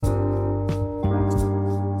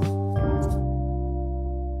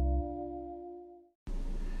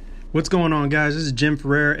What's going on, guys? This is Jim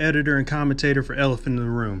Ferrer, editor and commentator for Elephant in the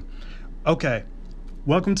Room. Okay,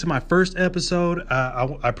 welcome to my first episode.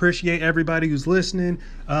 I appreciate everybody who's listening.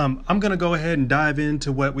 I'm going to go ahead and dive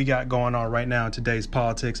into what we got going on right now in today's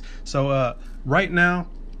politics. So right now,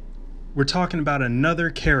 we're talking about another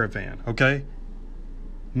caravan, okay?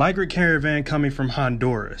 Migrant caravan coming from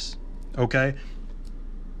Honduras, okay?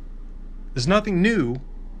 There's nothing new.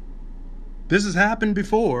 This has happened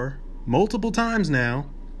before, multiple times now.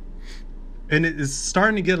 And it is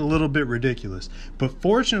starting to get a little bit ridiculous. But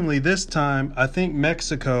fortunately, this time, I think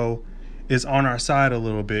Mexico is on our side a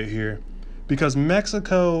little bit here. Because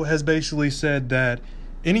Mexico has basically said that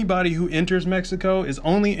anybody who enters Mexico is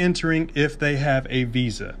only entering if they have a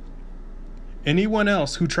visa. Anyone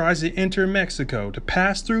else who tries to enter Mexico, to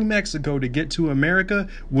pass through Mexico to get to America,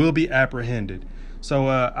 will be apprehended. So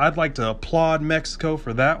I'd like to applaud Mexico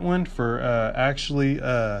for that one, for actually,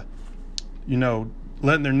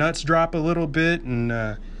 letting their nuts drop a little bit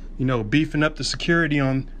and, beefing up the security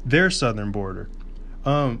on their southern border.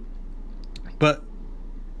 But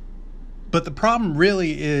the problem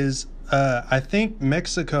really is, I think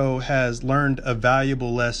Mexico has learned a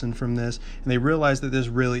valuable lesson from this, and they realized that this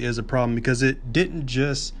really is a problem because it didn't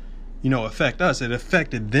just, affect us. It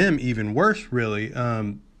affected them even worse, really,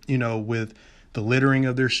 with the littering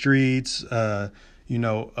of their streets, a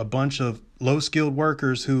bunch of low-skilled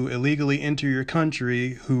workers who illegally enter your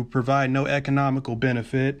country, who provide no economical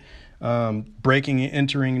benefit, breaking and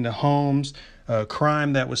entering into homes,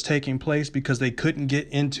 crime that was taking place because they couldn't get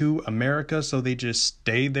into America, so they just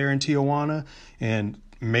stayed there in Tijuana and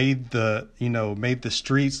made the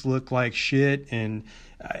streets look like shit. And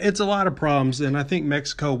it's a lot of problems. And I think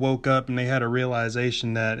Mexico woke up and they had a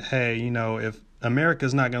realization that, hey, if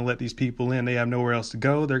America's not going to let these people in, they have nowhere else to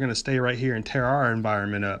go. They're going to stay right here and tear our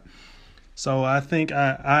environment up. So I think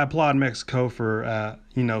I applaud Mexico for,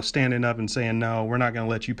 standing up and saying, no, we're not going to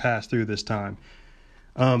let you pass through this time.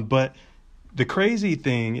 But the crazy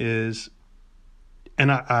thing is,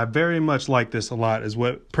 and I very much like this a lot, is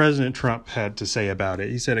what President Trump had to say about it.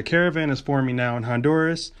 He said, a caravan is forming now in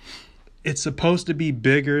Honduras. It's supposed to be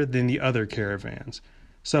bigger than the other caravans.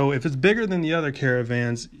 So if it's bigger than the other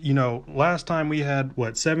caravans, last time we had,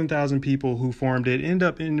 7,000 people who formed it, end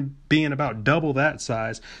up being about double that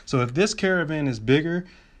size. So if this caravan is bigger,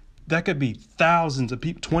 that could be thousands of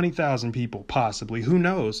people, 20,000 people possibly. Who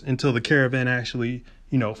knows until the caravan actually,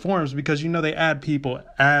 forms, because, they add people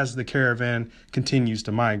as the caravan continues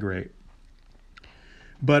to migrate.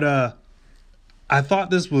 But I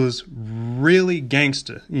thought this was really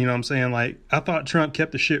gangster. You know what I'm saying? I thought Trump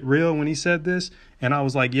kept the shit real when he said this. And I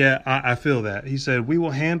was like, yeah, I feel that. He said, we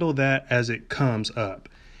will handle that as it comes up.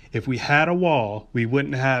 If we had a wall, we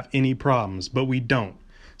wouldn't have any problems, but we don't.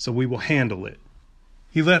 So we will handle it.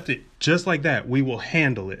 He left it just like that. We will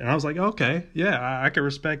handle it. And I was like, okay, yeah, I can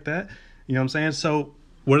respect that. You know what I'm saying? So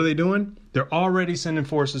what are they doing? They're already sending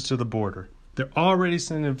forces to the border.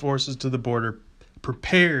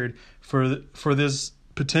 Prepared for this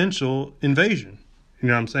potential invasion. You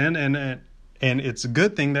know what I'm saying? And it's a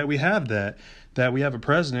good thing that we have that we have a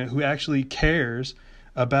president who actually cares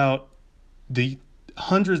about the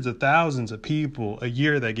hundreds of thousands of people a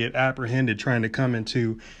year that get apprehended trying to come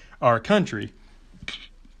into our country.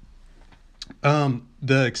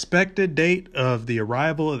 The expected date of the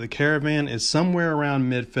arrival of the caravan is somewhere around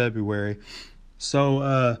mid-February.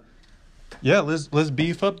 So, let's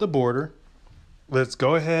beef up the border. Let's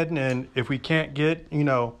go ahead and if we can't get,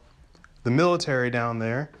 the military down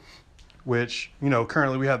there, which,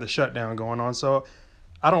 currently we have the shutdown going on. So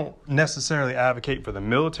I don't necessarily advocate for the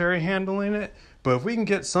military handling it, but if we can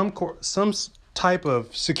get some type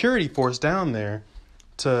of security force down there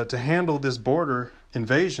to handle this border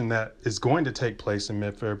invasion that is going to take place in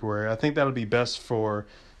mid-February, I think that'll be best for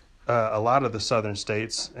a lot of the southern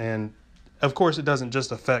states. And of course, it doesn't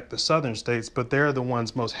just affect the southern states, but they're the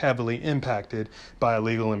ones most heavily impacted by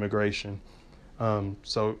illegal immigration.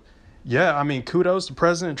 Kudos to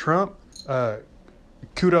President Trump.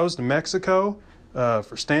 Kudos to Mexico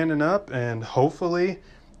for standing up, and hopefully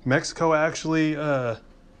Mexico actually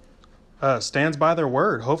stands by their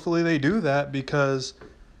word. Hopefully they do that because,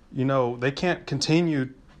 they can't continue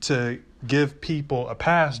to give people a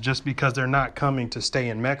pass just because they're not coming to stay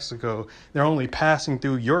in Mexico. They're only passing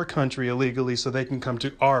through your country illegally so they can come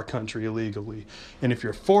to our country illegally. And if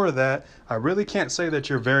you're for that, I really can't say that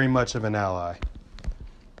you're very much of an ally.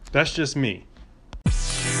 That's just me.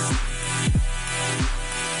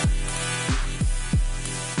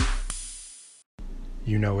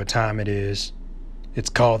 You know what time it is.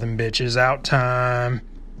 It's Call Them Bitches Out time.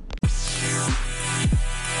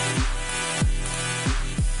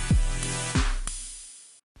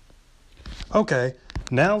 Okay,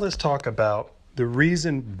 now let's talk about the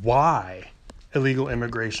reason why illegal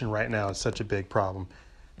immigration right now is such a big problem.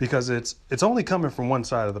 Because it's only coming from one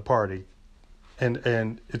side of the party.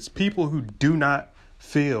 And it's people who do not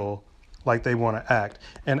feel like they want to act.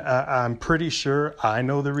 And I'm pretty sure I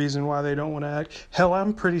know the reason why they don't want to act. Hell,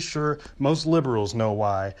 I'm pretty sure most liberals know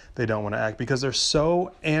why they don't want to act, because they're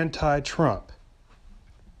so anti-Trump.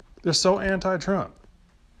 They're so anti-Trump.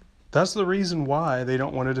 That's the reason why they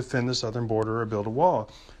don't want to defend the southern border or build a wall.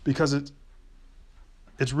 Because it's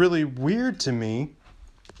really weird to me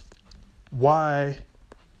why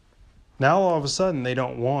now all of a sudden they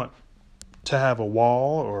don't want to have a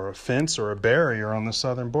wall or a fence or a barrier on the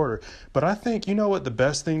southern border. But I think, you know what the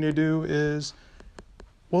best thing to do is,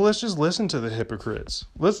 well, let's just listen to the hypocrites.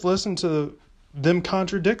 Let's listen to them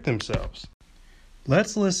contradict themselves.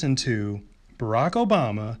 Let's listen to Barack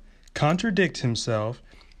Obama contradict himself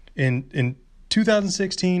in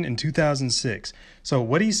 2016 and 2006. So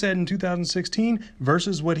what he said in 2016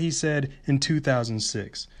 versus what he said in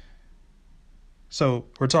 2006. So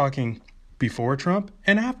we're talking before Trump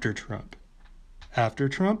and after Trump. After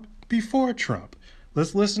Trump, before Trump.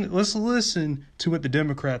 Let's listen to what the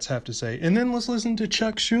Democrats have to say. And then let's listen to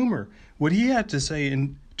Chuck Schumer, what he had to say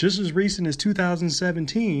in just as recent as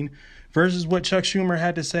 2017 versus what Chuck Schumer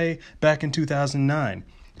had to say back in 2009.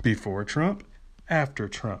 Before Trump, after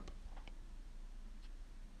Trump.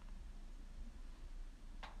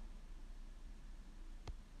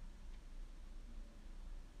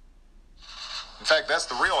 In fact, that's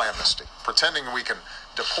the real amnesty. Pretending we can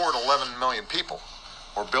deport 11 million people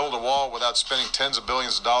or build a wall without spending tens of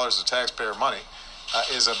billions of dollars of taxpayer money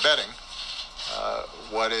is abetting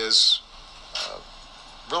what is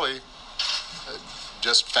really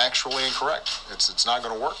just factually incorrect. It's not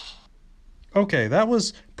going to work. Okay, that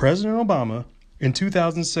was President Obama in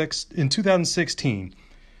 2016.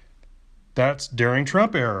 That's during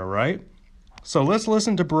Trump era, right? So let's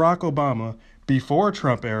listen to Barack Obama before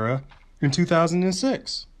Trump era in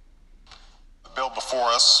 2006. The bill before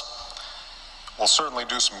us will certainly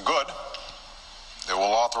do some good. It will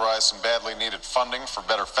authorize some badly needed funding for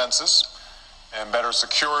better fences and better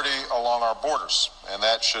security along our borders. And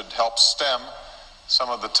that should help stem some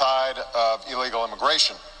of the tide of illegal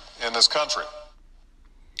immigration in this country.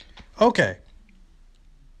 Okay.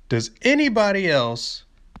 Does anybody else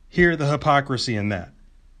hear the hypocrisy in that?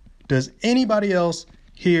 Does anybody else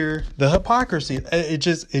hear the hypocrisy?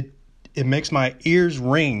 It makes my ears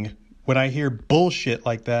ring when I hear bullshit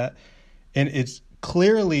like that. And it's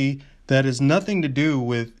clearly that has nothing to do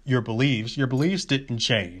with your beliefs. Your beliefs didn't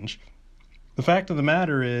change. The fact of the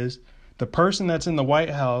matter is, the person that's in the White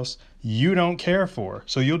House, you don't care for.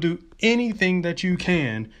 So you'll do anything that you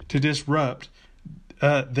can to disrupt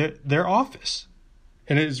their office.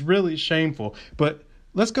 And it is really shameful. But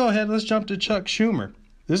let's go ahead. Let's jump to Chuck Schumer.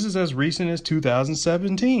 This is as recent as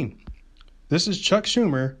 2017. This is Chuck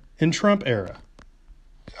Schumer in Trump era.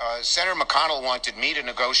 Senator McConnell wanted me to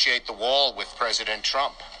negotiate the wall with President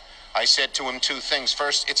Trump. I said to him two things.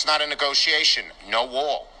 First, it's not a negotiation, no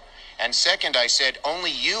wall. And second, I said,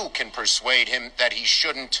 only you can persuade him that he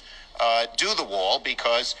shouldn't do the wall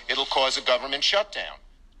because it'll cause a government shutdown.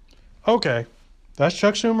 Okay, that's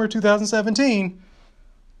Chuck Schumer 2017.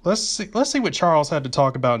 Let's see what Charles had to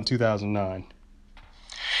talk about in 2009.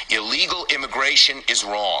 Illegal immigration is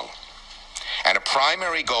wrong. And a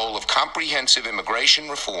primary goal of comprehensive immigration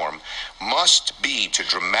reform must be to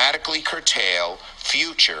dramatically curtail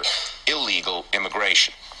future illegal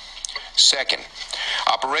immigration. Second,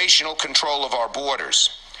 operational control of our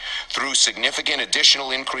borders through significant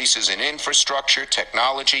additional increases in infrastructure,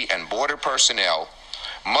 technology, and border personnel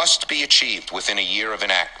must be achieved within a year of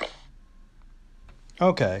enactment.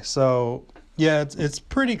 Okay, so yeah, it's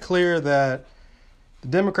pretty clear that the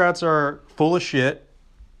Democrats are full of shit.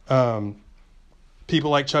 People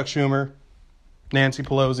like Chuck Schumer, Nancy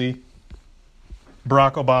Pelosi,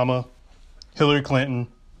 Barack Obama, Hillary Clinton,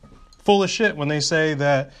 full of shit when they say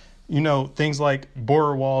that, things like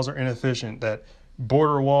border walls are inefficient, that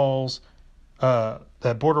border walls are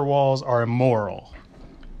immoral.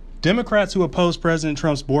 Democrats who oppose President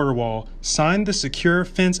Trump's border wall signed the Secure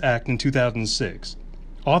Fence Act in 2006,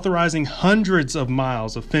 authorizing hundreds of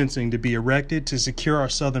miles of fencing to be erected to secure our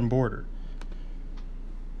southern border.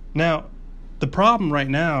 Now, the problem right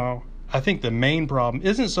now, I think the main problem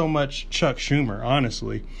isn't so much Chuck Schumer,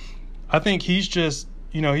 honestly. I think he's just,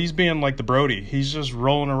 he's being like the Brody. He's just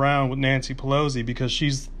rolling around with Nancy Pelosi because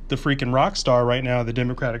she's the freaking rock star right now of the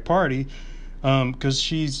Democratic Party, because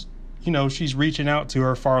she's reaching out to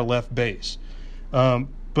her far left base.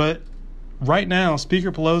 But right now,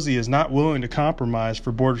 Speaker Pelosi is not willing to compromise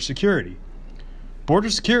for border security. Border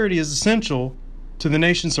security is essential to the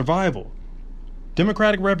nation's survival.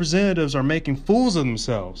 Democratic representatives are making fools of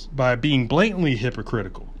themselves by being blatantly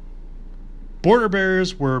hypocritical. Border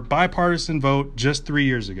barriers were a bipartisan vote just 3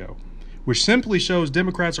 years ago, which simply shows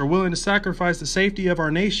Democrats are willing to sacrifice the safety of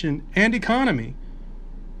our nation and economy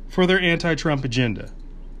for their anti-Trump agenda.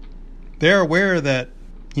 They're aware that,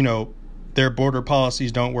 their border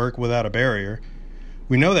policies don't work without a barrier.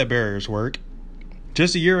 We know that barriers work.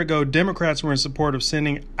 Just a year ago, Democrats were in support of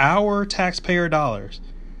sending our taxpayer dollars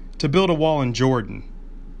to build a wall in Jordan.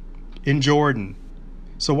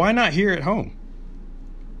 So why not here at home?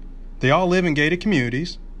 They all live in gated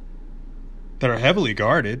communities that are heavily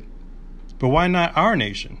guarded, but why not our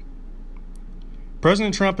nation?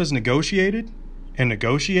 President Trump has negotiated and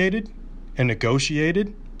negotiated and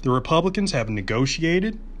negotiated. The Republicans have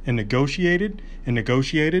negotiated and negotiated and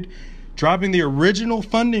negotiated, dropping the original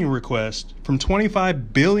funding request from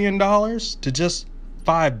 $25 billion to just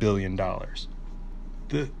 $5 billion.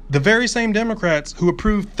 The very same Democrats who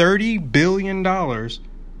approved $30 billion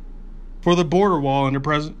for the border wall under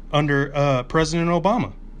President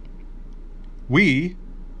Obama. We,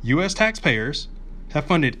 U.S. taxpayers, have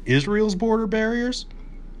funded Israel's border barriers,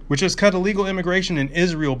 which has cut illegal immigration in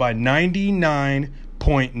Israel by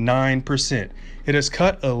 99.9%. It has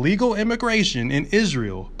cut illegal immigration in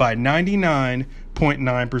Israel by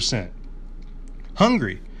 99.9%.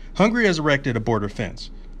 Hungary has erected a border fence,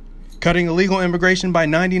 cutting illegal immigration by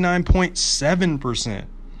 99.7%.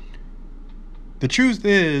 The truth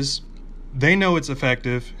is, they know it's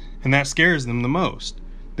effective, and that scares them the most.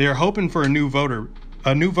 They are hoping for a new voting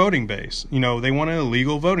base. They want an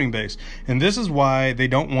illegal voting base. And this is why they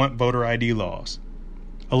don't want voter ID laws.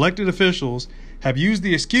 Elected officials have used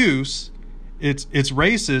the excuse it's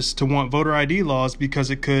racist to want voter ID laws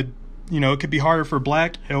because it could be harder for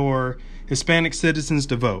black or Hispanic citizens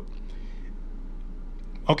to vote.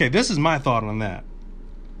 Okay, this is my thought on that.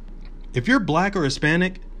 If you're black or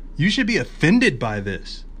Hispanic, you should be offended by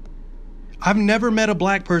this. I've never met a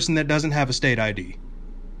black person that doesn't have a state ID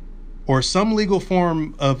or some legal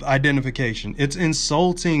form of identification. It's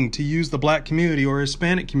insulting to use the black community or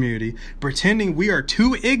Hispanic community pretending we are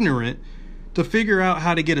too ignorant to figure out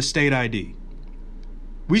how to get a state ID.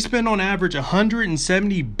 We spend on average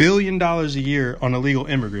 $170 billion a year on illegal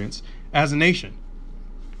immigrants as a nation.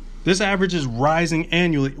 This average is rising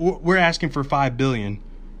annually. We're asking for $5 billion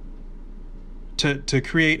to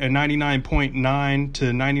create a 99.9 to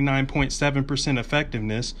 99.7%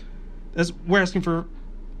 effectiveness. We're asking for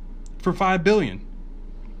 $5 billion.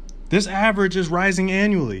 This average is rising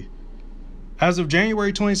annually. As of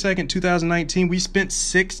January 22nd, 2019, we spent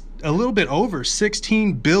a little bit over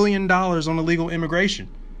 $16 billion on illegal immigration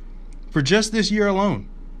for just this year alone.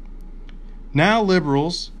 Now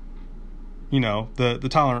liberals, the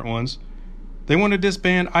tolerant ones, they want to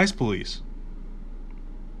disband ICE police.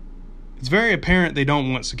 It's very apparent they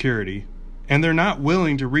don't want security, and they're not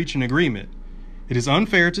willing to reach an agreement. It is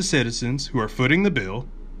unfair to citizens who are footing the bill.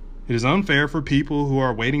 It is unfair for people who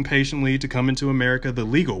are waiting patiently to come into America the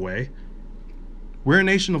legal way. We're a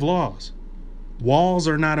nation of laws. Walls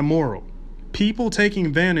are not immoral. People taking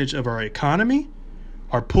advantage of our economy,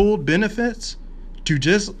 our pooled benefits,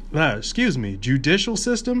 judicial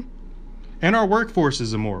system, and our workforce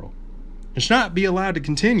is immoral. It should not be allowed to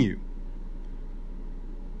continue.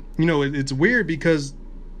 It's weird because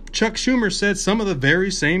Chuck Schumer said some of the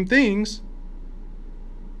very same things,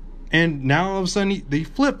 and now all of a sudden they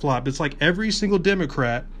flip-flop. It's like every single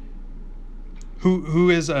Democrat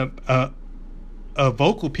who is a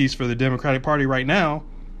vocal piece for the Democratic Party right now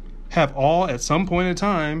have all at some point in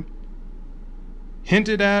time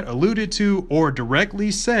hinted at, alluded to, or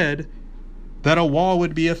directly said that a wall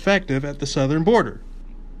would be effective at the southern border.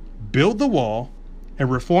 Build the wall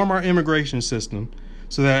and reform our immigration system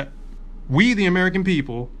so that we, the American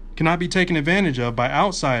people, cannot be taken advantage of by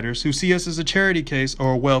outsiders who see us as a charity case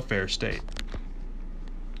or a welfare state.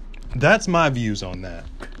 That's my views on that.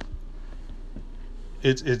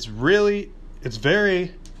 It's very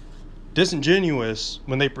disingenuous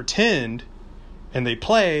when they pretend and they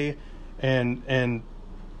play and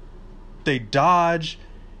they dodge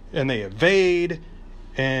and they evade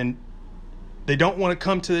and they don't want to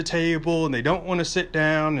come to the table and they don't want to sit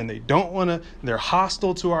down and they're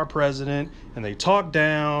hostile to our president and they talk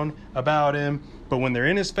down about him. But when they're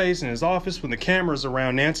in his face in his office, when the camera's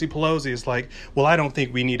around, Nancy Pelosi is like, well, I don't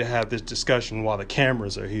think we need to have this discussion while the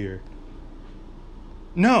cameras are here.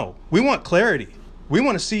 No, we want clarity. We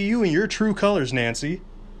want to see you in your true colors, Nancy.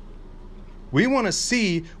 We want to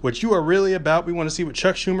see what you are really about. We want to see what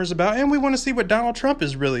Chuck Schumer's about. And we want to see what Donald Trump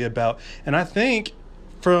is really about. And I think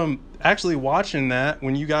from actually watching that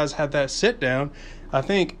when you guys had that sit down, I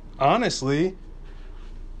think, honestly,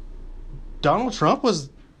 Donald Trump was,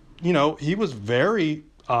 he was very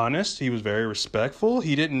honest. He was very respectful.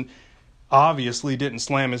 He obviously didn't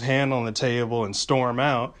slam his hand on the table and storm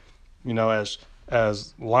out,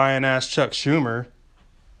 as lion-ass Chuck Schumer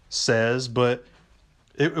says, but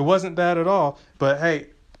it wasn't that at all. But hey,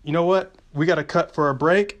 you know what? We got to cut for a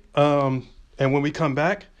break. And when we come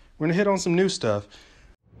back, we're going to hit on some new stuff.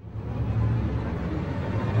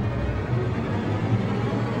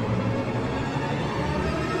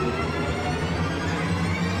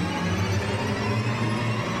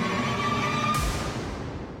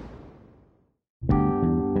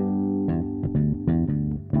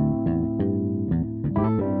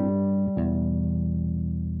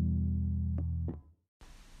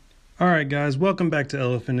 All right, guys, welcome back to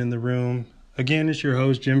Elephant in the Room. Again, it's your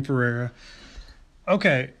host, Jim Ferreira.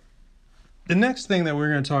 Okay, the next thing that we're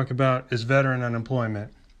going to talk about is veteran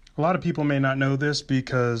unemployment. A lot of people may not know this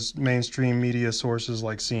because mainstream media sources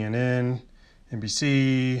like CNN,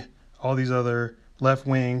 NBC, all these other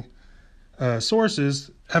left-wing sources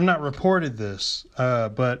have not reported this.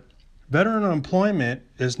 But veteran unemployment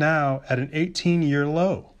is now at an 18-year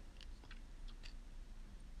low.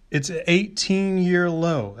 It's an 18-year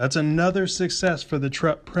low. That's another success for the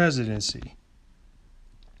Trump presidency.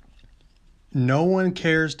 No one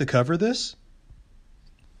cares to cover this?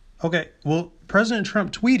 Okay, well, President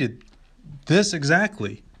Trump tweeted this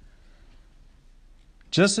exactly.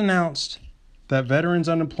 Just announced that veterans'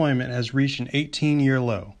 unemployment has reached an 18-year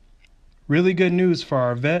low. Really good news for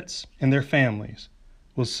our vets and their families.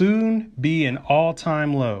 Will soon be an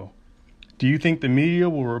all-time low. Do you think the media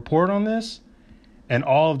will report on this? And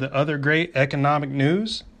all of the other great economic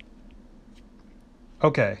news?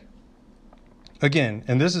 Okay. Again,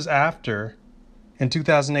 and this is after, in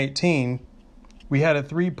 2018, we had a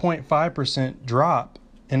 3.5% drop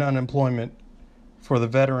in unemployment for the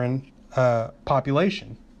veteran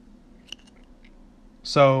population.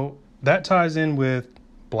 So that ties in with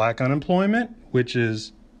black unemployment, which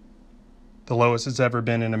is the lowest it's ever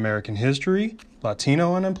been in American history.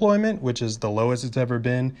 Latino unemployment, which is the lowest it's ever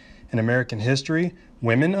been in American history.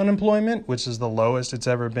 Women unemployment, which is the lowest it's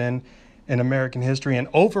ever been in American history. And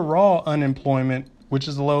overall unemployment, which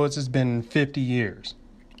is the lowest it's been in 50 years.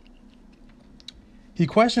 He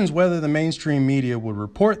questions whether the mainstream media would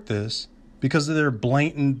report this because of their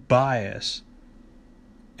blatant bias.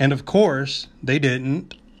 And of course, they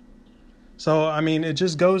didn't. So, I mean, it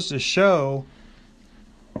just goes to show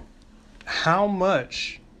how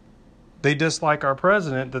much they dislike our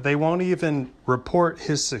president that they won't even report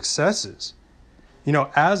his successes.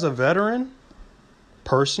 As a veteran,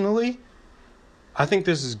 personally, I think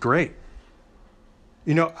this is great.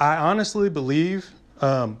 I honestly believe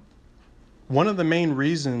one of the main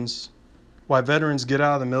reasons why veterans get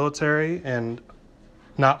out of the military, and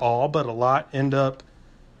not all, but a lot, end up,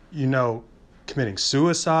 committing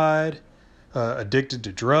suicide, addicted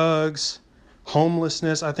to drugs,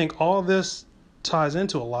 homelessness. I think all of this ties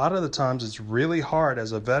into a lot of the times it's really hard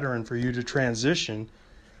as a veteran for you to transition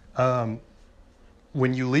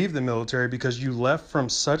when you leave the military, because you left from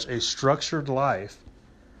such a structured life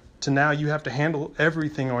to now you have to handle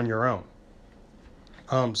everything on your own.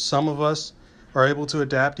 Some of us are able to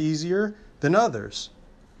adapt easier than others.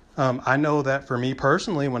 I know that for me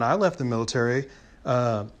personally, when I left the military,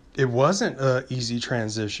 it wasn't an easy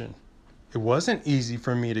transition. It wasn't easy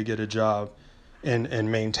for me to get a job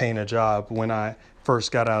and maintain a job when I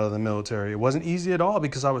first got out of the military. It wasn't easy at all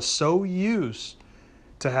because I was so used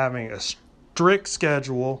to having a strict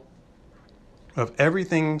schedule of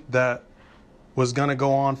everything that was going to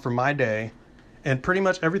go on for my day, and pretty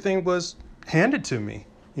much everything was handed to me.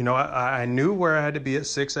 I knew where I had to be at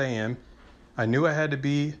 6 a.m. I knew I had to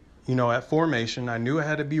be, at formation. I knew I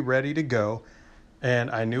had to be ready to go, and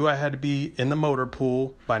I knew I had to be in the motor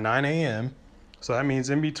pool by 9 a.m. So that means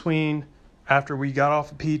in between, after we got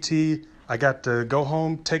off of PT, I got to go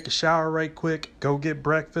home, take a shower right quick, go get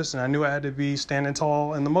breakfast, and I knew I had to be standing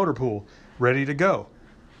tall in the motor pool, ready to go.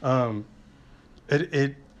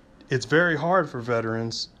 It's very hard for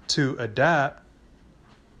veterans to adapt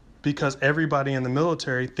because everybody in the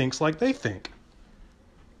military thinks like they think.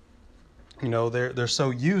 They're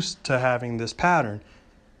so used to having this pattern.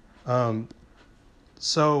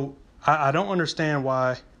 So I don't understand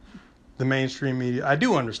why the mainstream media, I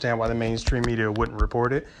do understand why the mainstream media wouldn't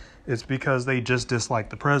report it. It's because they just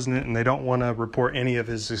dislike the president and they don't want to report any of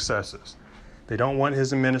his successes. They don't want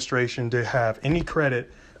his administration to have any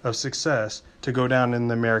credit of success to go down in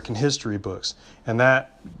the American history books. And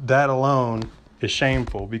that alone is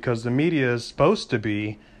shameful because the media is supposed to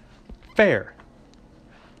be fair.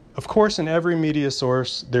 Of course, in every media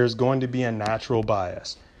source, there's going to be a natural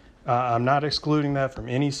bias. I'm not excluding that from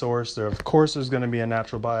any source. Of course, there's going to be a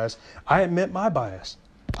natural bias. I admit my bias.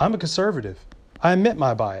 I'm a conservative. I admit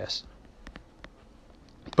my bias.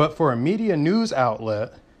 But for a media news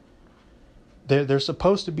outlet, they're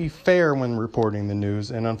supposed to be fair when reporting the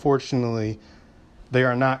news. And unfortunately, they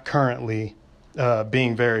are not currently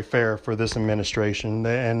being very fair for this administration.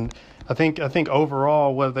 And I think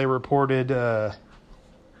overall, what they reported, I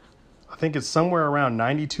think it's somewhere around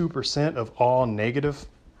 92% of all negative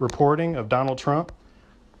reporting of Donald Trump.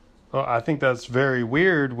 Well, I think that's very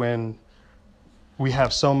weird when we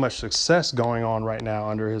have so much success going on right now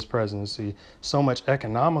under his presidency, so much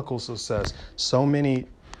economical success, so many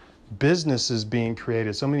businesses being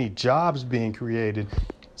created, so many jobs being created,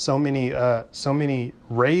 so many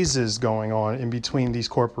raises going on in between these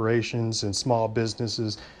corporations and small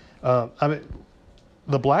businesses. I mean,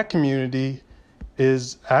 the black community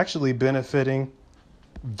is actually benefiting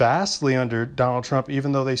vastly under Donald Trump,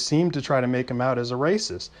 even though they seem to try to make him out as a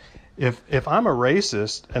racist. If I'm a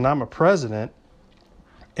racist and I'm a president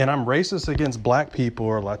and I'm racist against black people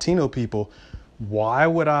or Latino people, why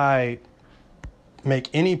would I make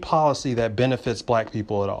any policy that benefits black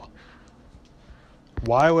people at all?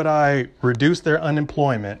 Why would I reduce their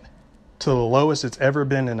unemployment to the lowest it's ever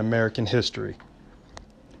been in American history?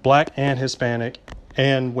 Black and Hispanic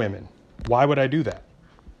and women. Why would I do that?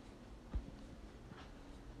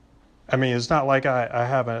 I mean, it's not like I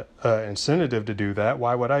have an incentive to do that.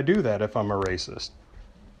 Why would I do that if I'm a racist?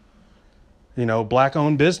 You know,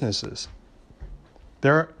 black-owned businesses.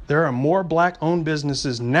 There are more black-owned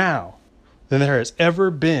businesses now than there has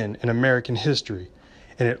ever been in American history.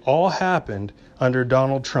 And it all happened under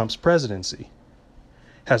Donald Trump's presidency.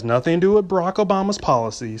 Has nothing to do with Barack Obama's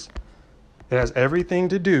policies. It has everything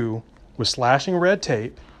to do with slashing red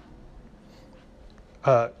tape,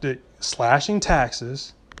 slashing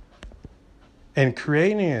taxes, and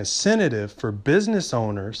creating an incentive for business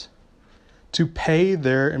owners to pay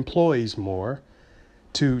their employees more,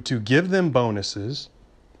 to give them bonuses.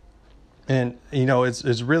 And, you know,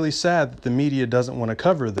 it's really sad that the media doesn't want to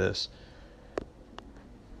cover this.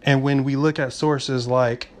 And when we look at sources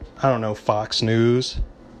like, I don't know, Fox News,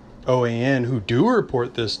 OAN, who do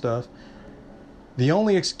report this stuff, the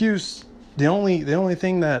only excuse, the only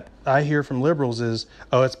thing that I hear from liberals is,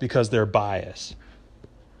 oh, it's because they're biased.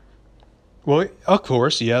 Well, of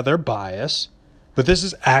course, yeah, they're biased, but this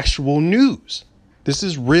is actual news. This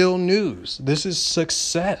is real news. This is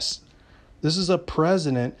success. This is a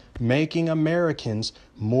president making Americans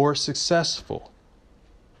more successful.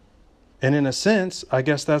 And in a sense, I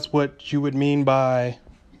guess that's what you would mean by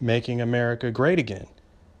making America great again.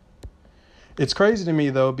 It's crazy to me,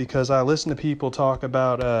 though, because I listen to people talk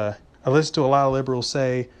about, I listen to a lot of liberals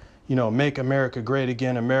say, you know, make America great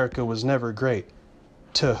again. America was never great.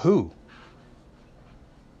 To who?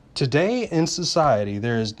 Today in society,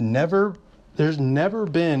 there's never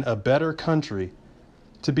been a better country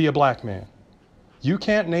to be a black man. You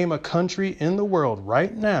can't name a country in the world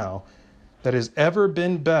right now that has ever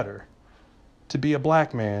been better to be a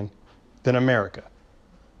black man than America.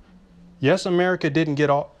 Yes, America didn't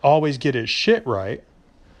always get its shit right.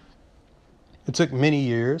 It took many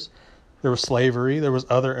years. There was slavery. There was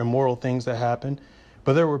other immoral things that happened.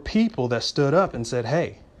 But there were people that stood up and said,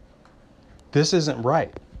 hey, this isn't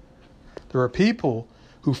right. There were people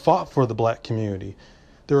who fought for the black community.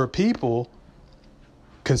 There were people,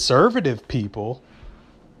 conservative people,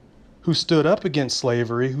 who stood up against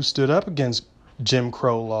slavery, who stood up against Jim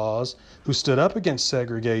Crow laws, who stood up against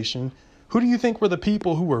segregation. Who do you think were the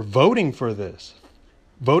people who were voting for this?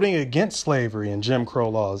 Voting against slavery and Jim Crow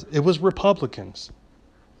laws? It was Republicans.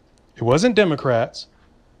 It wasn't Democrats.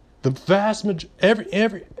 The vast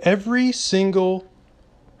majority, every single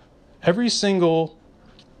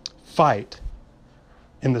fight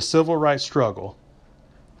in the civil rights struggle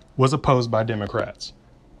was opposed by Democrats.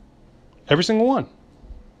 Every single one.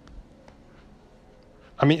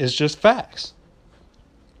 I mean, it's just facts.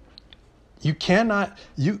 You cannot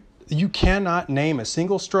name a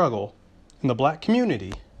single struggle in the black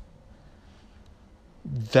community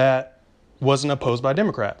that wasn't opposed by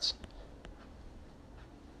Democrats.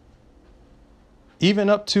 Even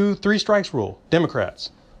up to 3 strikes rule,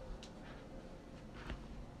 Democrats.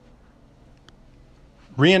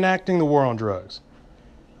 Reenacting the war on drugs.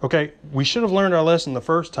 Okay, we should have learned our lesson the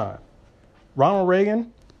first time. Ronald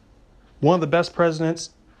Reagan, one of the best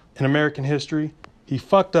presidents in American history, he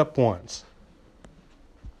fucked up once.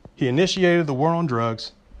 He initiated the war on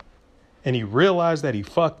drugs, and he realized that he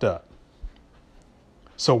fucked up.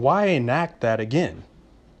 So why enact that again?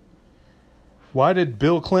 Why did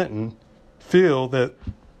Bill Clinton feel that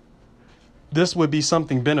this would be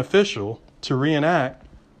something beneficial to reenact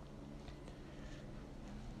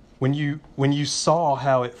when you saw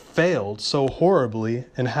how it failed so horribly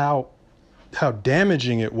and how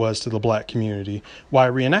damaging it was to the black community. Why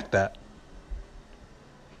reenact that?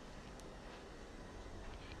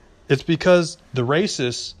 It's because the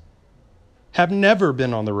racists have never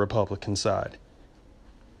been on the Republican side.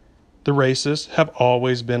 The racists have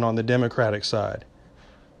always been on the Democratic side.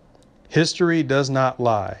 History does not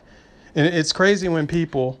lie. And it's crazy when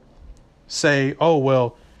people say, oh,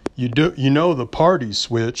 well, the party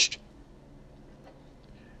switched.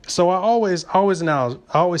 So I always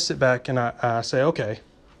sit back and I say, okay,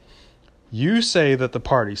 you say that the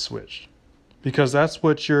party switched because that's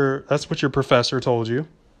what your professor told you.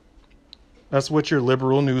 That's what your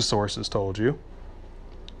liberal news sources told you.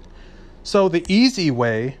 So the easy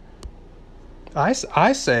way, I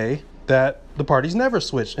say that the party's never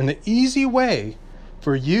switched. And the easy way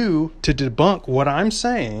for you to debunk what I'm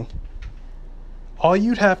saying, all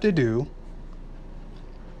you'd have to do,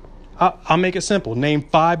 I'll make it simple. Name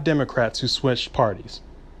 5 Democrats who switched parties.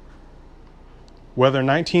 Whether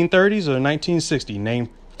 1930s or 1960, name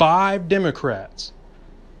 5 Democrats.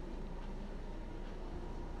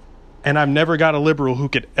 And I've never got a liberal who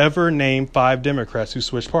could ever name 5 Democrats who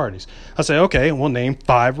switched parties. I say, okay, we'll name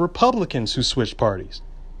 5 Republicans who switched parties.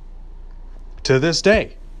 To this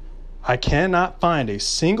day, I cannot find a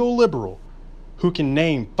single liberal who can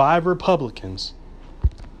name 5 Republicans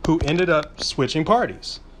who ended up switching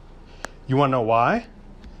parties. You want to know why?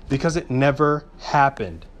 Because it never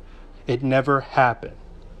happened. It never happened.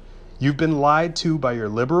 You've been lied to by your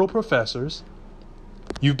liberal professors.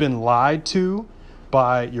 You've been lied to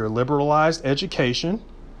by your liberalized education.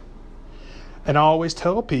 And I always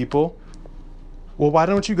tell people, well, why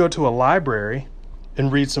don't you go to a library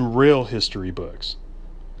and read some real history books?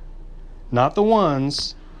 Not the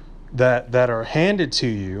ones that are handed to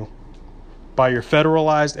you by your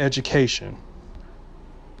federalized education.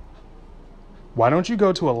 Why don't you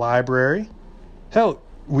go to a library? Hell,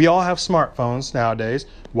 we all have smartphones nowadays.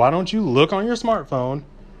 Why don't you look on your smartphone,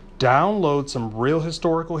 download some real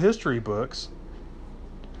historical history books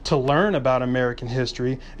to learn about American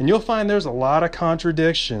history, and you'll find there's a lot of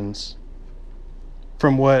contradictions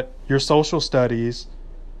from what your social studies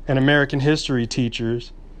and American history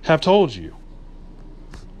teachers have told you.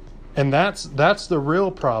 And that's the real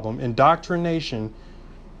problem, indoctrination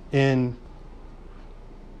in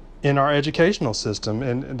our educational system,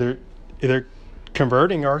 and they're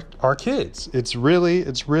converting our kids. It's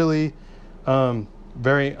really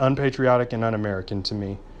very unpatriotic and un-American to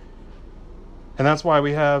me. And that's why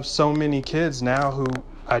we have so many kids now who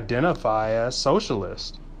identify as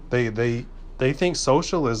socialist. They think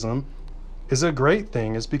socialism is a great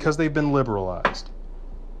thing. It's because they've been liberalized.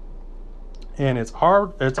 And it's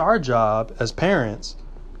our job as parents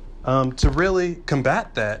to really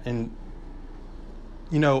combat that. And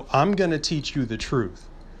I'm going to teach you the truth.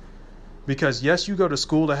 Because yes, you go to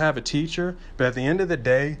school to have a teacher, but at the end of the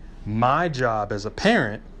day, my job as a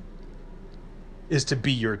parent is to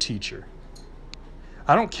be your teacher.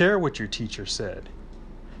 I don't care what your teacher said.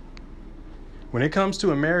 When it comes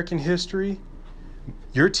to American history,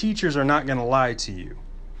 your teachers are not going to lie to you.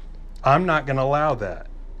 I'm not going to allow that.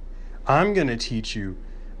 I'm going to teach you.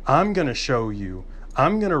 I'm going to show you.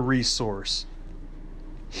 I'm going to resource.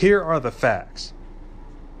 Here are the facts.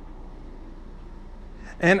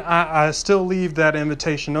 And I still leave that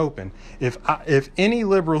invitation open. If any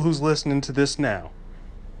liberal who's listening to this now,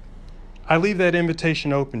 I leave that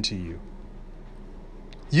invitation open to you.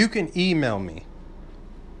 You can email me.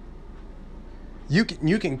 You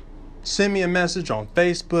can send me a message on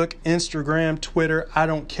Facebook, Instagram, Twitter. I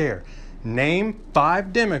don't care. Name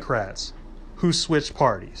 5 Democrats who switched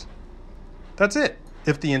parties. That's it.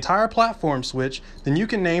 If the entire platform switched, then you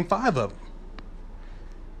can name 5 of them.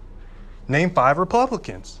 Name 5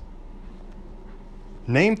 Republicans.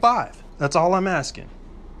 Name 5. That's all I'm asking.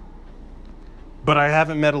 But I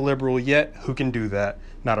haven't met a liberal yet who can do that.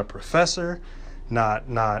 Not a professor, not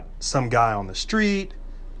some guy on the street,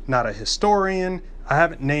 not a historian. I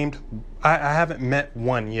haven't met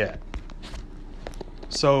one yet.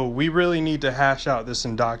 So we really need to hash out this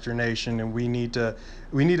indoctrination, and we need to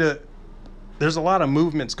there's a lot of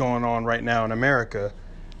movements going on right now in America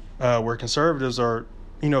where conservatives are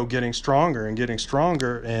getting stronger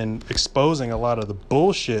and exposing a lot of the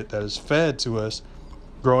bullshit that is fed to us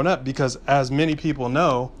growing up. Because as many people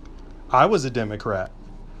know, I was a Democrat.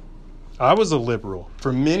 I was a liberal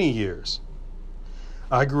for many years.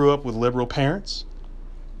 I grew up with liberal parents.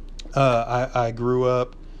 I grew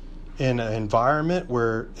up in an environment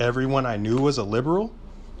where everyone I knew was a liberal.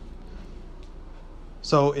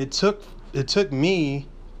 So it took it took me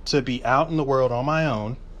to be out in the world on my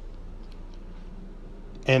own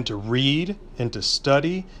and to read and to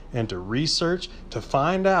study and to research to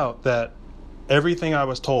find out that everything I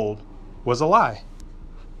was told was a lie.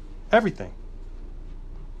 Everything.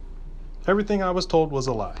 Everything I was told was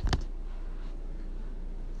a lie.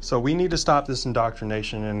 So we need to stop this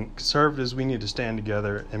indoctrination, and conservatives, we need to stand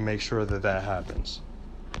together and make sure that that happens.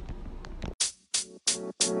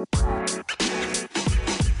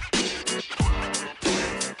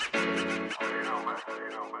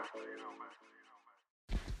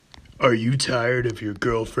 Are you tired of your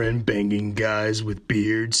girlfriend banging guys with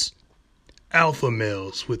beards? Alpha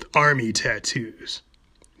males with army tattoos?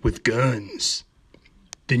 With guns?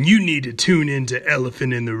 Then you need to tune into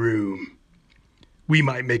Elephant in the Room. We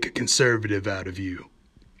might make a conservative out of you.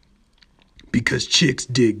 Because chicks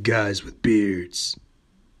dig guys with beards.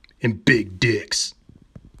 And big dicks.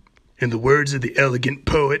 In the words of the elegant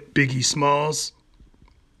poet Biggie Smalls,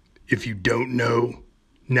 if you don't know,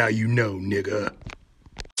 now you know, nigga.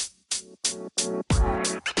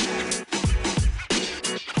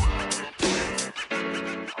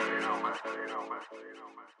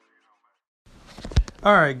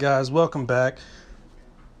 All right, guys, welcome back.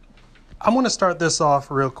 I want to start this off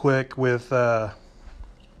real quick with actually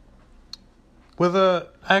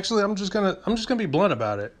I'm just gonna be blunt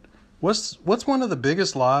about it. What's one of the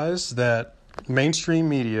biggest lies that mainstream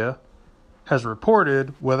media has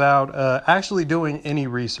reported without actually doing any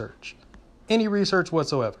research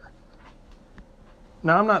whatsoever?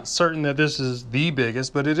 Now, I'm not certain that this is the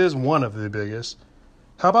biggest, but it is one of the biggest.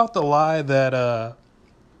 How about the lie that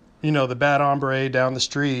the bad hombre down the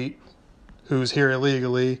street who's here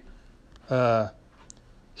illegally,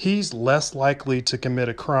 he's less likely to commit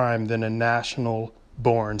a crime than a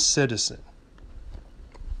national-born citizen?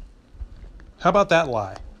 How about that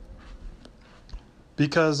lie?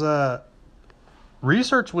 Because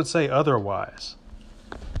research would say otherwise.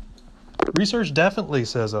 Research definitely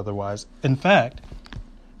says otherwise. In fact,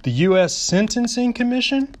 the U.S. Sentencing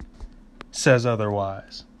Commission says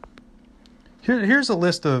otherwise. Here's a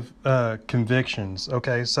list of convictions.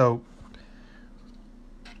 Okay, so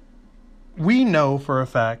we know for a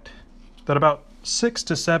fact that about 6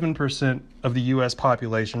 to 7% of the U.S.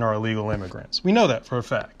 population are illegal immigrants. We know that for a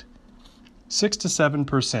fact. 6 to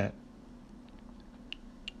 7%.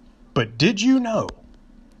 But did you know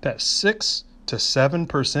that 6 to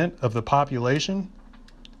 7% of the population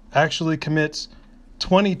actually commits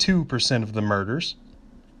 22% of the murders,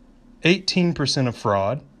 18% of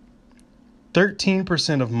fraud,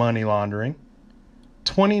 13% of money laundering,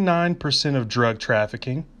 29% of drug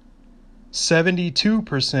trafficking,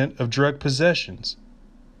 72% of drug possessions?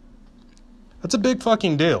 That's a big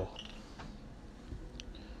fucking deal.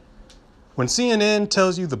 When CNN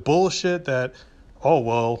tells you the bullshit that, oh,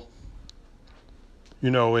 well,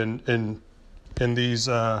 in these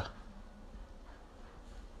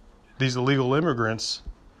illegal immigrants,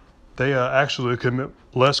 they actually commit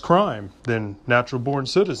less crime than natural-born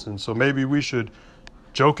citizens. So maybe we should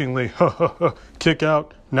jokingly kick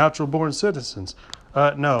out natural-born citizens.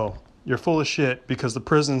 No, you're full of shit because the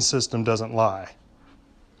prison system doesn't lie.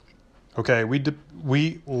 Okay,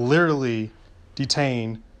 we literally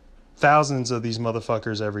detain thousands of these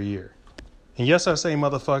motherfuckers every year. And yes, I say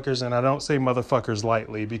motherfuckers, and I don't say motherfuckers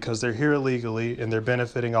lightly because they're here illegally and they're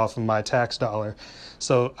benefiting off of my tax dollar.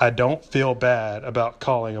 So I don't feel bad about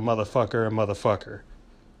calling a motherfucker.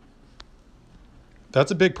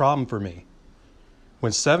 That's a big problem for me.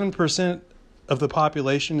 When 7% of the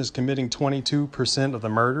population is committing 22% of the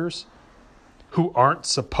murders who aren't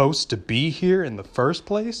supposed to be here in the first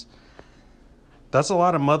place, that's a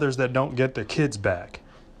lot of mothers that don't get their kids back.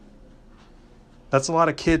 That's a lot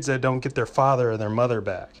of kids that don't get their father or their mother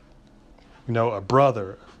back. A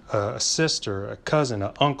brother, a sister, a cousin,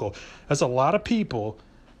 an uncle. That's a lot of people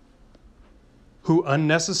who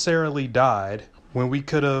unnecessarily died when we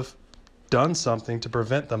could have done something to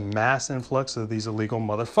prevent the mass influx of these illegal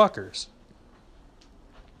motherfuckers.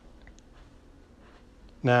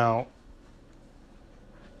 Now,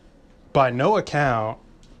 by no account,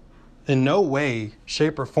 in no way,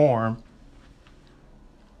 shape, or form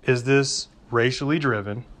is this racially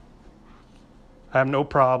driven. I have no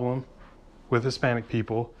problem with Hispanic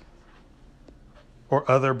people or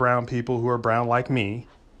other brown people who are brown like me,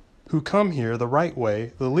 who come here the right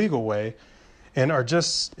way, the legal way, and are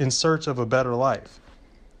just in search of a better life.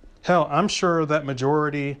 Hell, I'm sure that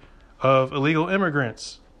majority of illegal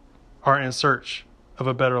immigrants are in search of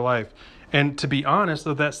a better life. And to be honest,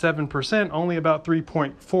 of that 7%, only about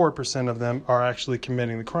 3.4% of them are actually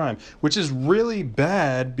committing the crime, which is really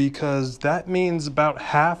bad because that means about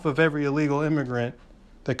half of every illegal immigrant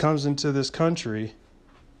that comes into this country,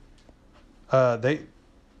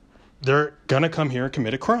 they're going to come here and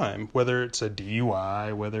commit a crime, whether it's a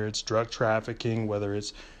DUI, whether it's drug trafficking,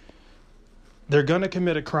 they're going to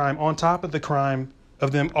commit a crime on top of the crime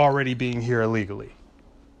of them already being here illegally.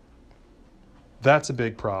 That's a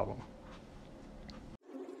big problem.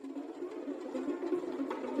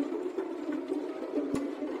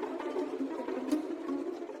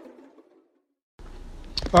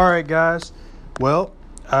 All right, guys. Well,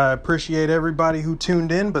 I appreciate everybody who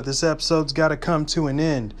tuned in, but this episode's got to come to an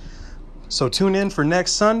end. So tune in for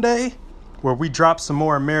next Sunday, where we drop some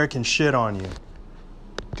more American shit on you.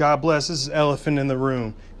 God bless. This is Elephant in the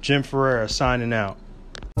Room. Jim Ferreira signing out.